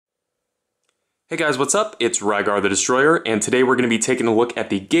Hey guys, what's up? It's Rygar the Destroyer, and today we're going to be taking a look at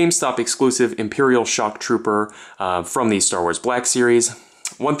the GameStop exclusive Imperial Shock Trooper from the Star Wars Black Series.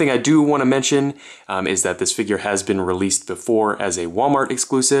 One thing I do want to mention is that this figure has been released before as a Walmart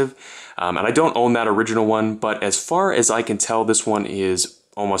exclusive, and I don't own that original one, but as far as I can tell, this one is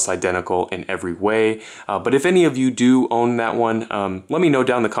almost identical in every way. But if any of you do own that one, let me know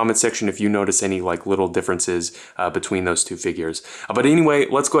down in the comment section if you notice any like little differences between those two figures. But anyway,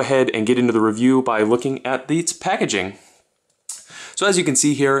 let's go ahead and get into the review by looking at its packaging. So as you can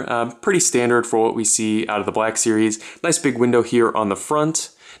see here, pretty standard for what we see out of the Black Series. Nice big window here on the front.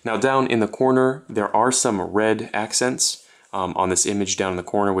 Now down in the corner, there are some red accents on this image down in the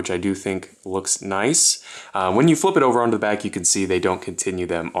corner, which I do think looks nice. When you flip it over onto the back, you can see they don't continue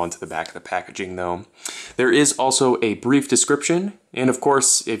them onto the back of the packaging though. There is also a brief description, and of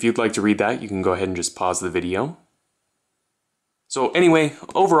course, if you'd like to read that, you can go ahead and just pause the video. So anyway,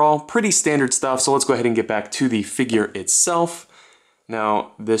 overall, pretty standard stuff, so let's go ahead and get back to the figure itself.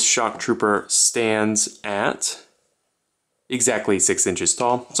 Now, this Shock Trooper stands at exactly 6 inches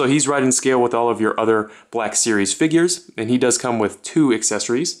tall. So he's right in scale with all of your other Black Series figures, and he does come with 2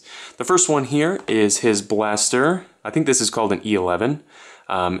 accessories. The first one here is his blaster. I think this is called an E11.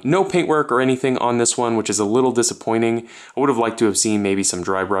 No paintwork or anything on this one, which is a little disappointing. I would have liked to have seen maybe some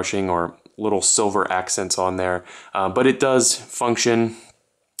dry brushing or little silver accents on there, but it does function.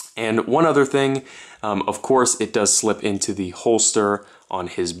 And one other thing, of course, it does slip into the holster on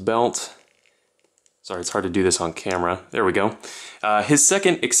his belt. Sorry, it's hard to do this on camera. There we go. His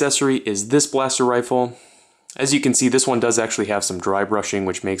second accessory is this blaster rifle. As you can see, this one does actually have some dry brushing,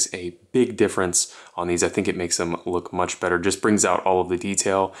 which makes a big difference on these. I think it makes them look much better, just brings out all of the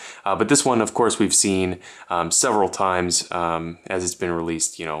detail. But this one, of course, we've seen several times as it's been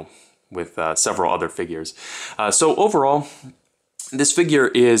released, you know, with several other figures. So overall, this figure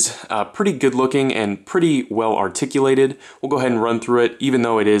is pretty good looking and pretty well articulated. We'll go ahead and run through it, even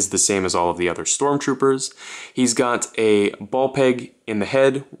though it is the same as all of the other Stormtroopers. He's got a ball peg in the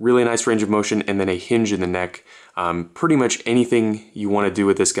head, really nice range of motion, and then a hinge in the neck. Pretty much anything you want to do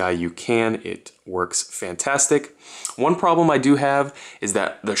with this guy, you can. It works fantastic. One problem I do have is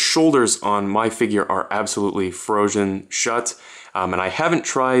that the shoulders on my figure are absolutely frozen shut, and I haven't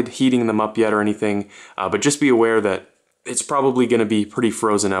tried heating them up yet or anything, but just be aware that it's probably going to be pretty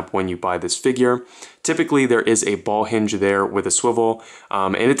frozen up when you buy this figure. Typically there is a ball hinge there with a swivel,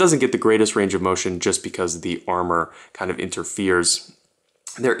 and it doesn't get the greatest range of motion just because the armor kind of interferes.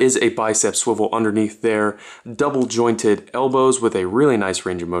 There is a bicep swivel underneath there, double jointed elbows with a really nice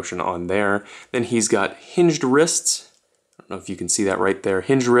range of motion on there. Then he's got hinged wrists. I don't know if you can see that right there.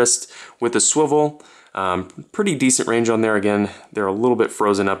 Hinged wrist with a swivel. Pretty decent range on there. Again, they're a little bit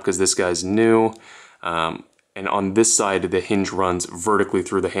frozen up because this guy's new. And on this side, the hinge runs vertically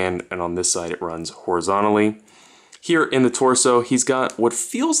through the hand, and on this side, it runs horizontally. Here in the torso, he's got what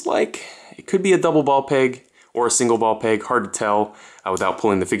feels like it could be a double ball peg or a single ball peg, hard to tell without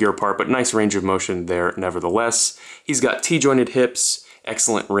pulling the figure apart, but nice range of motion there nevertheless. He's got T-jointed hips,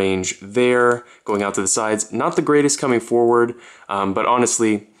 excellent range there, going out to the sides. Not the greatest coming forward, but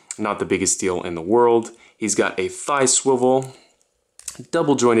honestly, not the biggest deal in the world. He's got a thigh swivel,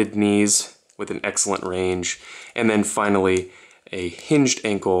 double jointed knees, with an excellent range, and then finally a hinged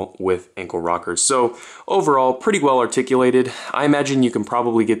ankle with ankle rockers. So overall, pretty well articulated. I imagine you can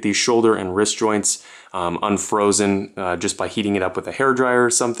probably get these shoulder and wrist joints unfrozen just by heating it up with a hairdryer or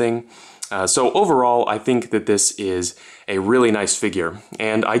something. So overall, I think that this is a really nice figure.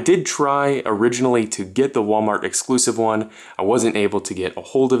 And I did try originally to get the Walmart exclusive one. I wasn't able to get a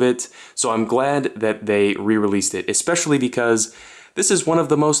hold of it. So I'm glad that they re-released it, especially because this is one of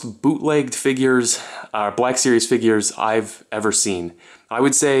the most bootlegged figures, Black Series figures I've ever seen. I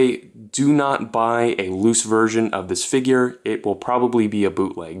would say do not buy a loose version of this figure. It will probably be a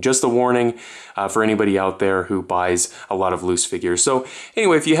bootleg. Just a warning for anybody out there who buys a lot of loose figures. So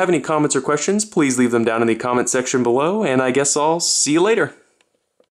anyway, if you have any comments or questions, please leave them down in the comment section below, and I guess I'll see you later.